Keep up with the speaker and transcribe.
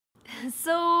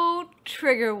So,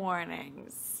 trigger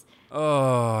warnings.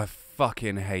 Oh, I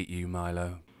fucking hate you,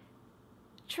 Milo.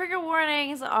 Trigger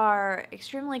warnings are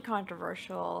extremely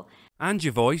controversial. And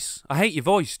your voice. I hate your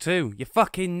voice too. Your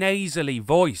fucking nasally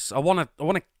voice. I wanna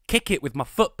kick it with my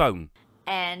foot bone.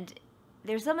 And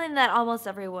there's something that almost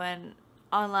everyone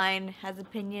online has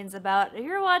opinions about. If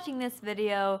you're watching this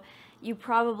video, you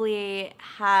probably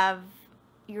have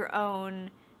your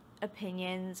own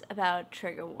opinions about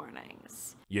trigger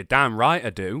warnings. You're damn right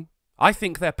I do. I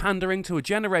think they're pandering to a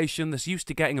generation that's used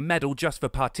to getting a medal just for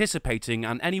participating,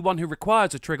 and anyone who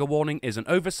requires a trigger warning is an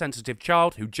oversensitive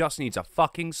child who just needs a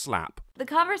fucking slap. The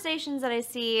conversations that I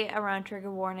see around trigger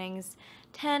warnings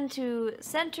tend to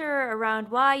center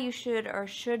around why you should or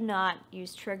should not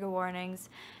use trigger warnings,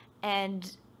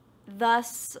 and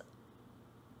thus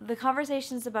the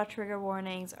conversations about trigger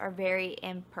warnings are very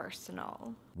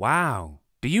impersonal. Wow.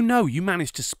 Do you know you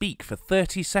managed to speak for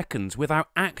 30 seconds without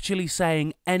actually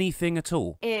saying anything at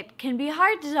all? It can be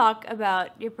hard to talk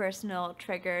about your personal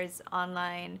triggers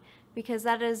online because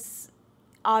that is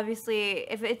obviously,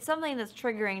 if it's something that's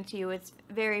triggering to you, it's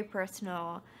very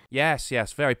personal. Yes,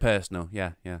 very personal.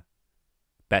 Yeah.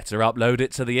 Better upload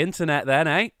it to the internet then,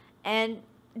 eh? And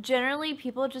generally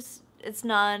people just, it's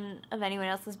none of anyone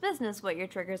else's business what your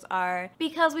triggers are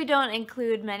because we don't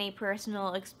include many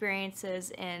personal experiences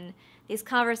in these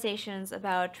conversations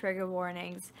about trigger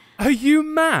warnings. Are you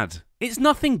mad? It's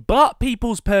nothing but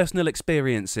people's personal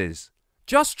experiences.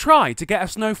 Just try to get a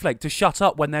snowflake to shut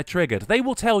up when they're triggered. They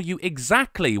will tell you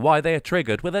exactly why they are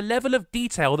triggered with a level of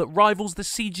detail that rivals the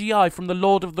CGI from The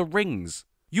Lord of the Rings.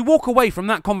 You walk away from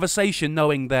that conversation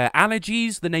knowing their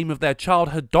allergies, the name of their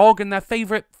childhood dog, and their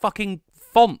favourite fucking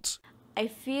font. I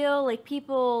feel like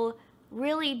people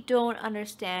really don't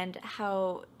understand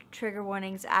how trigger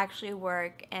warnings actually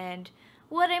work and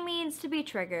what it means to be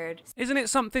triggered. Isn't it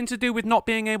something to do with not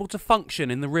being able to function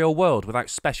in the real world without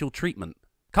special treatment?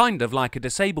 Kind of like a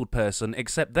disabled person,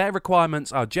 except their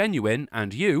requirements are genuine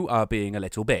and you are being a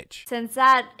little bitch. Since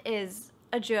that is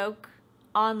a joke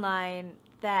online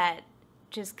that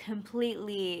just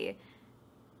completely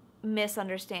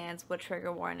misunderstands what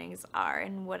trigger warnings are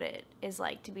and what it is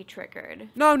like to be triggered.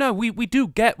 No, we do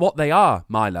get what they are,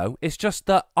 Milo. It's just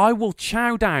that I will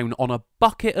chow down on a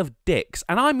bucket of dicks,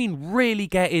 and I mean really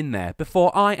get in there,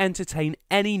 before I entertain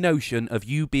any notion of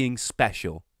you being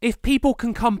special. If people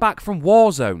can come back from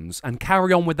war zones and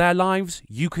carry on with their lives,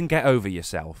 you can get over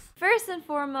yourself. First and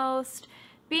foremost,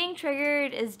 being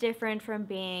triggered is different from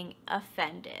being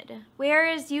offended.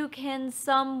 Whereas you can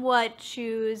somewhat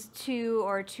choose to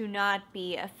or to not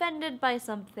be offended by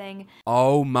something.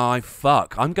 Oh my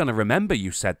fuck, I'm gonna remember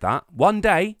you said that. One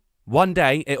day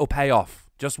it'll pay off.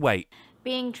 Just wait.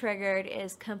 Being triggered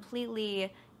is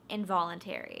completely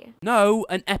involuntary. No,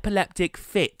 an epileptic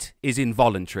fit is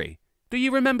involuntary. Do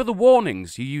you remember the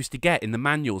warnings you used to get in the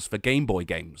manuals for Game Boy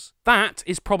games? That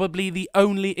is probably the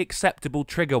only acceptable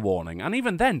trigger warning, and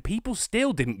even then, people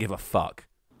still didn't give a fuck.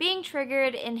 Being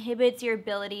triggered inhibits your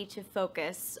ability to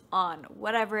focus on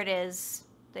whatever it is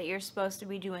that you're supposed to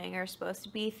be doing or supposed to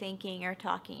be thinking or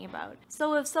talking about.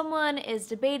 So if someone is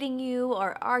debating you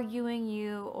or arguing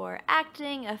you or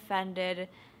acting offended,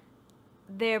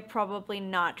 they're probably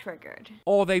not triggered.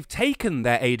 Or they've taken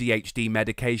their ADHD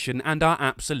medication and are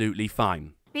absolutely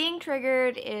fine. Being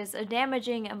triggered is a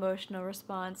damaging emotional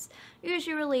response,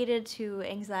 usually related to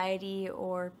anxiety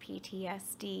or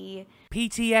PTSD.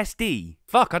 PTSD?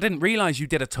 Fuck, I didn't realise you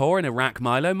did a tour in Iraq,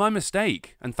 Milo. My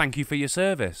mistake. And thank you for your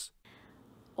service.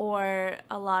 Or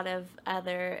a lot of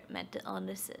other mental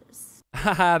illnesses.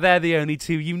 Haha, they're the only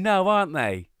two you know, aren't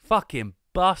they? Fucking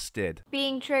busted.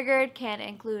 Being triggered can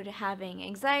include having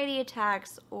anxiety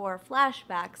attacks or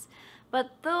flashbacks,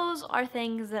 but those are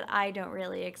things that I don't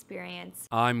really experience.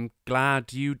 I'm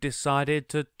glad you decided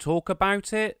to talk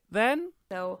about it then.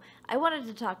 So I wanted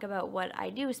to talk about what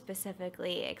I do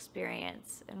specifically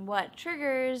experience and what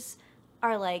triggers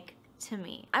are like to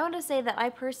me. I want to say that I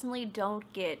personally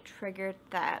don't get triggered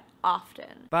that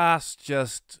often. That's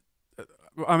just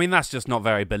not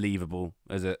very believable,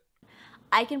 is it?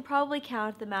 I can probably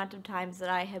count the amount of times that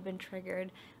I have been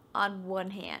triggered on one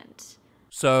hand.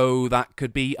 So that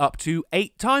could be up to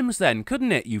 8 times then,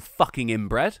 couldn't it, you fucking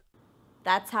inbred?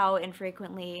 That's how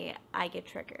infrequently I get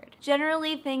triggered.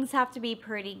 Generally, things have to be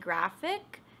pretty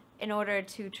graphic in order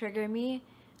to trigger me.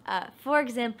 For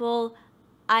example,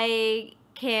 I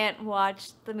can't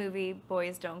watch the movie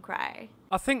Boys Don't Cry.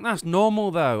 I think that's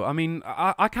normal though. I mean,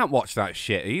 I can't watch that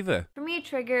shit either. For me,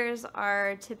 triggers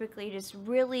are typically just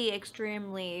really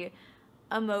extremely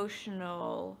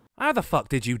emotional. How the fuck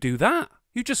did you do that?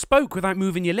 You just spoke without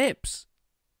moving your lips.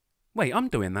 Wait, I'm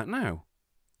doing that now.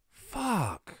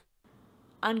 Fuck.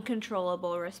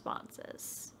 uncontrollable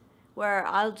responses where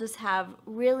I'll just have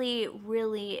really,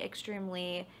 really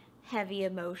extremely heavy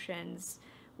emotions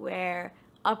where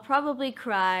I'll probably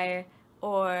cry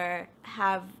or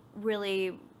have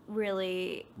really,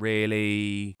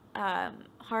 really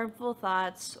harmful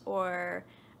thoughts or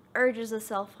urges of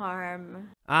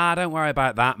self-harm. Ah, don't worry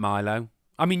about that, Milo.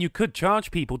 I mean, you could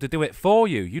charge people to do it for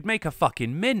you. You'd make a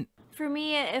fucking mint. For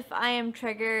me, if I am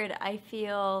triggered, I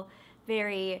feel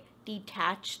very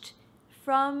detached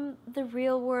from the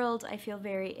real world. I feel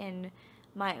very in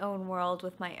my own world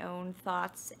with my own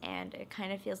thoughts, and it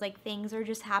kind of feels like things are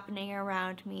just happening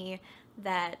around me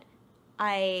that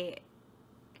I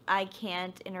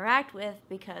can't interact with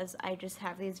because I just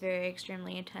have these very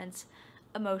extremely intense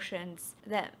emotions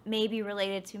that may be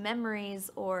related to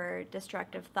memories or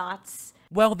destructive thoughts.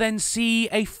 Well then see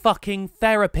a fucking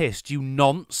therapist, you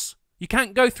nonce. You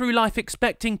can't go through life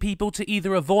expecting people to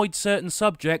either avoid certain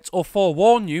subjects or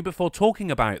forewarn you before talking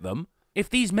about them. If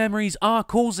these memories are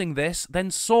causing this,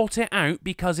 then sort it out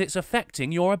because it's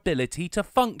affecting your ability to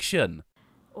function.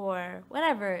 Or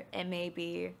whatever it may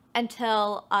be.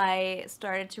 Until I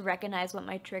started to recognize what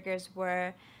my triggers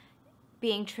were,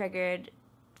 being triggered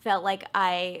felt like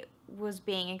I was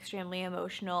being extremely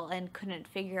emotional and couldn't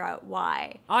figure out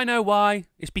why. I know why.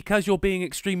 It's because you're being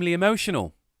extremely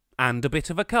emotional. And a bit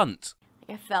of a cunt.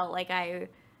 I felt like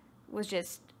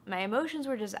my emotions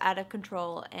were just out of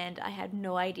control and I had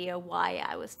no idea why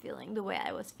I was feeling the way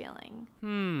I was feeling.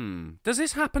 Does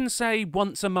this happen, say,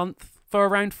 once a month for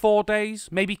around 4 days?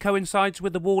 Maybe coincides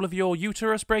with the wall of your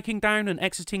uterus breaking down and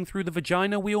exiting through the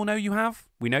vagina we all know you have?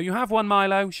 We know you have one,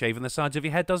 Milo. Shaving the sides of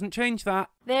your head doesn't change that.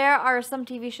 There are some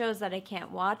TV shows that I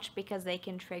can't watch because they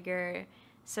can trigger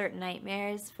certain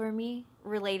nightmares for me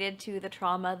related to the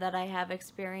trauma that I have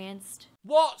experienced.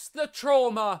 What's the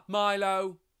trauma,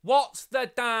 Milo? What's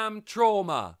the damn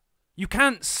trauma? You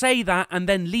can't say that and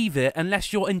then leave it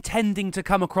unless you're intending to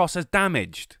come across as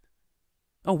damaged.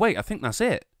 Oh wait, I think that's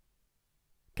it.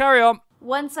 Carry on.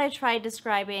 Once I tried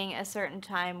describing a certain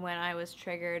time when I was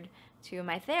triggered to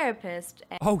my therapist.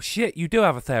 Oh shit, you do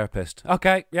have a therapist.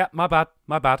 Okay, yeah, my bad.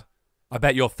 I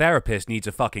bet your therapist needs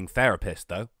a fucking therapist,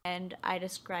 though. And I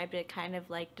described it kind of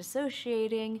like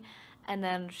dissociating, and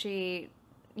then she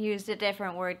used a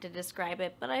different word to describe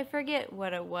it, but I forget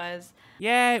what it was.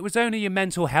 Yeah, it was only your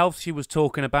mental health she was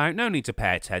talking about. No need to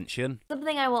pay attention.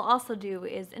 Something I will also do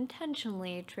is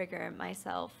intentionally trigger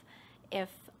myself if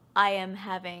I am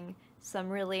having some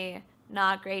really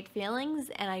not great feelings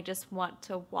and I just want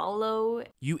to wallow.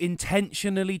 You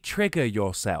intentionally trigger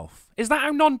yourself. Is that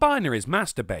how non-binaries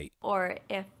masturbate? Or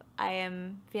if I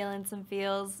am feeling some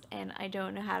feels and I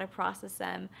don't know how to process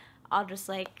them, I'll just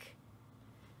like,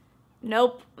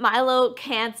 nope, Milo,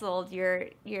 canceled.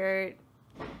 You're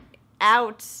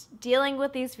out dealing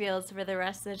with these feels for the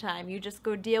rest of the time. You just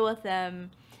go deal with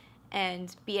them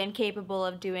and be incapable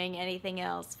of doing anything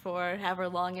else for however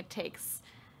long it takes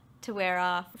to wear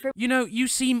off. You know, you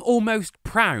seem almost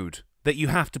proud that you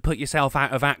have to put yourself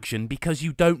out of action because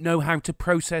you don't know how to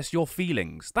process your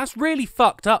feelings. That's really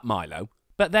fucked up, Milo.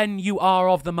 But then you are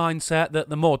of the mindset that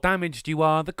the more damaged you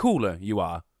are, the cooler you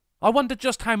are. I wonder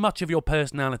just how much of your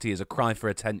personality is a cry for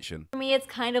attention. For me, it's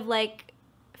kind of like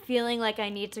feeling like I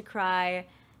need to cry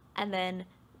and then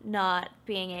not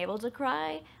being able to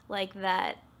cry. Like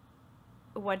that,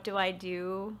 what do I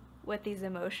do with these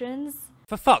emotions?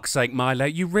 For fuck's sake, Milo,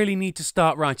 you really need to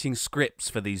start writing scripts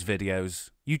for these videos.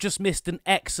 You just missed an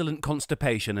excellent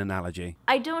constipation analogy.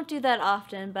 I don't do that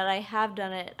often, but I have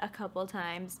done it a couple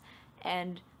times,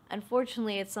 and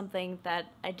unfortunately it's something that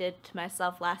I did to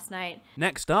myself last night.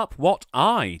 Next up, what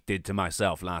I did to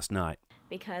myself last night.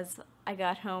 Because I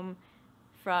got home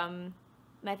from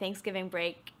my Thanksgiving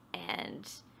break and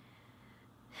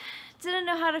didn't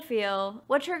know how to feel.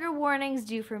 What trigger warnings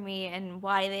do for me and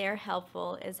why they are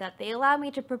helpful is that they allow me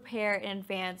to prepare in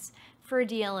advance for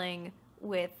dealing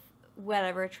with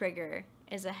whatever trigger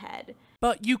is ahead.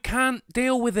 But you can't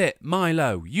deal with it,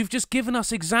 Milo. You've just given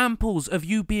us examples of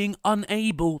you being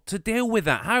unable to deal with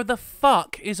that. How the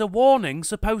fuck is a warning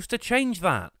supposed to change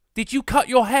that? Did you cut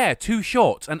your hair too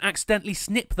short and accidentally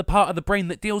snip the part of the brain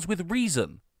that deals with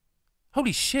reason?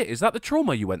 Holy shit, is that the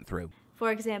trauma you went through?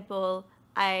 For example,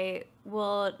 I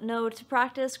will know to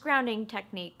practice grounding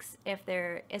techniques if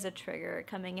there is a trigger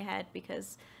coming ahead,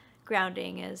 because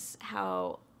grounding is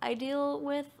how I deal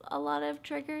with a lot of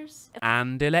triggers.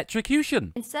 And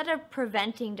electrocution. Instead of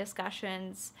preventing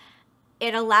discussions,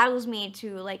 it allows me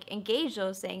to like engage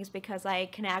those things because I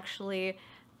can actually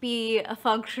be a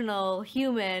functional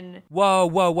human.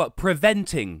 Whoa,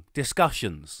 preventing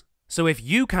discussions. So if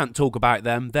you can't talk about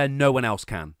them, then no one else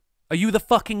can. Are you the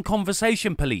fucking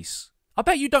conversation police? I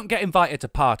bet you don't get invited to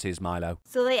parties, Milo.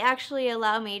 So they actually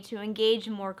allow me to engage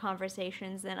in more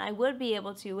conversations than I would be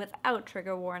able to without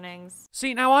trigger warnings.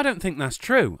 See, now I don't think that's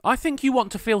true. I think you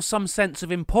want to feel some sense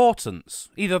of importance.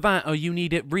 Either that or you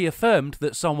need it reaffirmed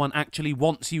that someone actually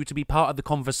wants you to be part of the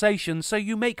conversation, so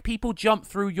you make people jump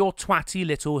through your twatty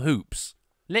little hoops.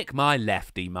 Lick my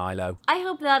lefty, Milo. I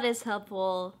hope that is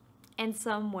helpful in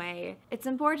some way. It's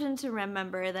important to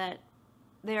remember that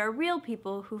there are real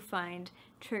people who find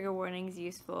trigger warnings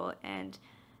useful, and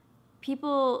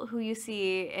people who you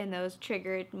see in those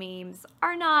triggered memes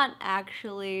are not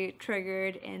actually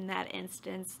triggered in that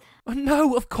instance.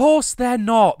 No, of course they're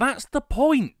not. That's the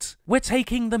point. We're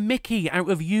taking the mickey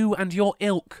out of you and your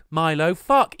ilk, Milo.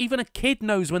 Fuck, even a kid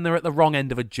knows when they're at the wrong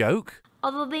end of a joke.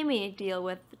 Although they may deal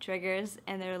with the triggers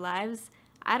in their lives,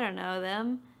 I don't know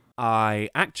them. I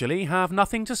actually have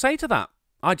nothing to say to that.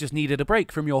 I just needed a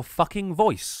break from your fucking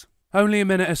voice. Only a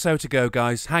minute or so to go,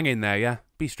 guys. Hang in there, yeah?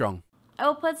 Be strong. I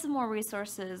will put some more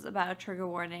resources about trigger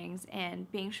warnings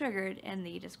and being triggered in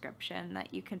the description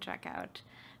that you can check out,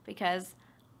 because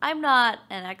I'm not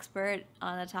an expert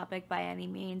on the topic by any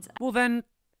means. Well then,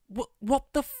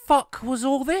 what the fuck was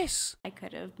all this? I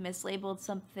could have mislabeled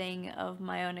something of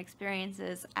my own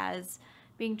experiences as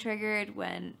being triggered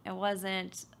when it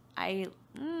wasn't.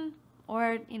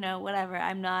 Or, you know, whatever.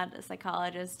 I'm not a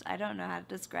psychologist. I don't know how to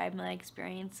describe my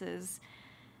experiences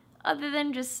other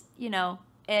than just, you know,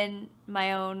 in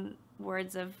my own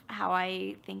words of how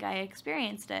I think I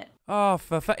experienced it. Oh,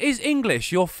 is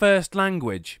English your first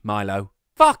language, Milo?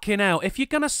 Fucking hell, if you're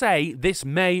gonna say this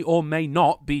may or may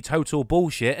not be total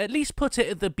bullshit, at least put it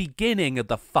at the beginning of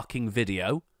the fucking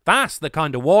video. That's the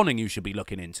kind of warning you should be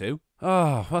looking into.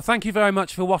 Oh, well, thank you very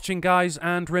much for watching, guys,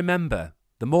 and remember,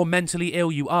 the more mentally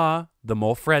ill you are, the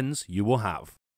more friends you will have.